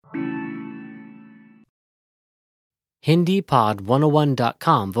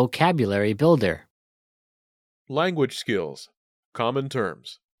HindiPod101.com Vocabulary Builder. Language skills. Common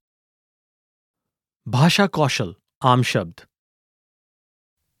terms. भाषा कौशल आम शब्द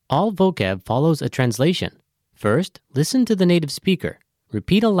All vocab follows a translation. First, listen to the native speaker.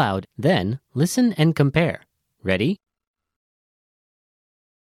 Repeat aloud, then listen and compare. Ready?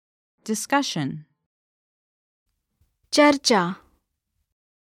 Discussion. चर्चा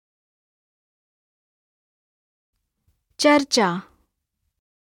चर्चा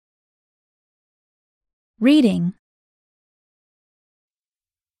Reading.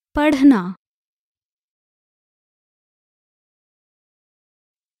 पढ़ना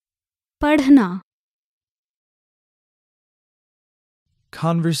पढ़ना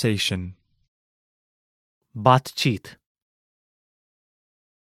conversation बातचीत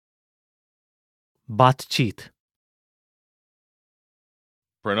बातचीत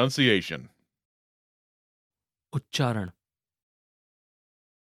Pronunciation. उच्चारण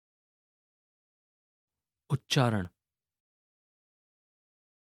उच्चारण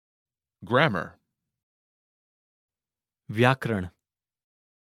Grammar. व्याकरण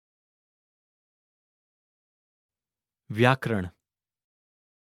व्याकरण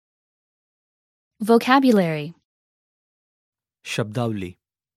Vocabulary. शब्दावली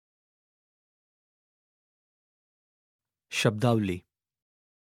शब्दावली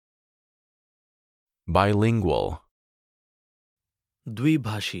Bilingual.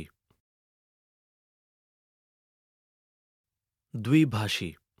 द्विभाषी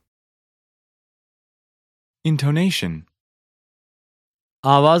द्विभाषी Intonation.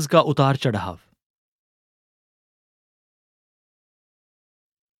 आवाज का उतार चढ़ाव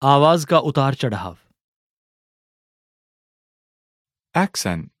आवाज का उतार चढ़ाव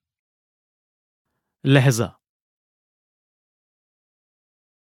Accent. लहजा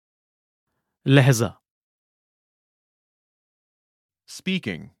लहजा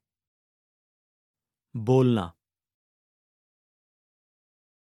Speaking. बोलना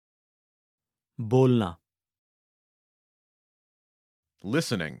बोलना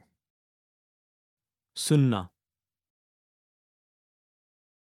Listening. सुनना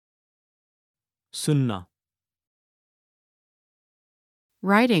सुनना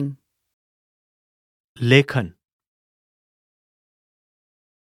Writing. लेखन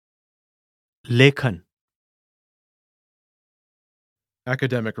लेखन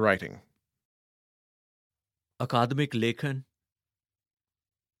Academic writing. अकादमिक लेखन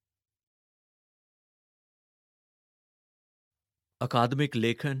अकादमिक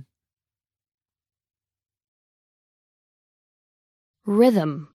लेखन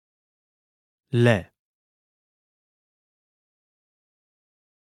Rhythm. लय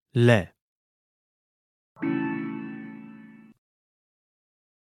लय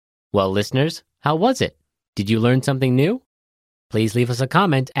Well, listeners, how was it? Did you learn something new? Please leave us a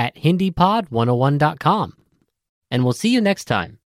comment at HindiPod101.com. And we'll see you next time.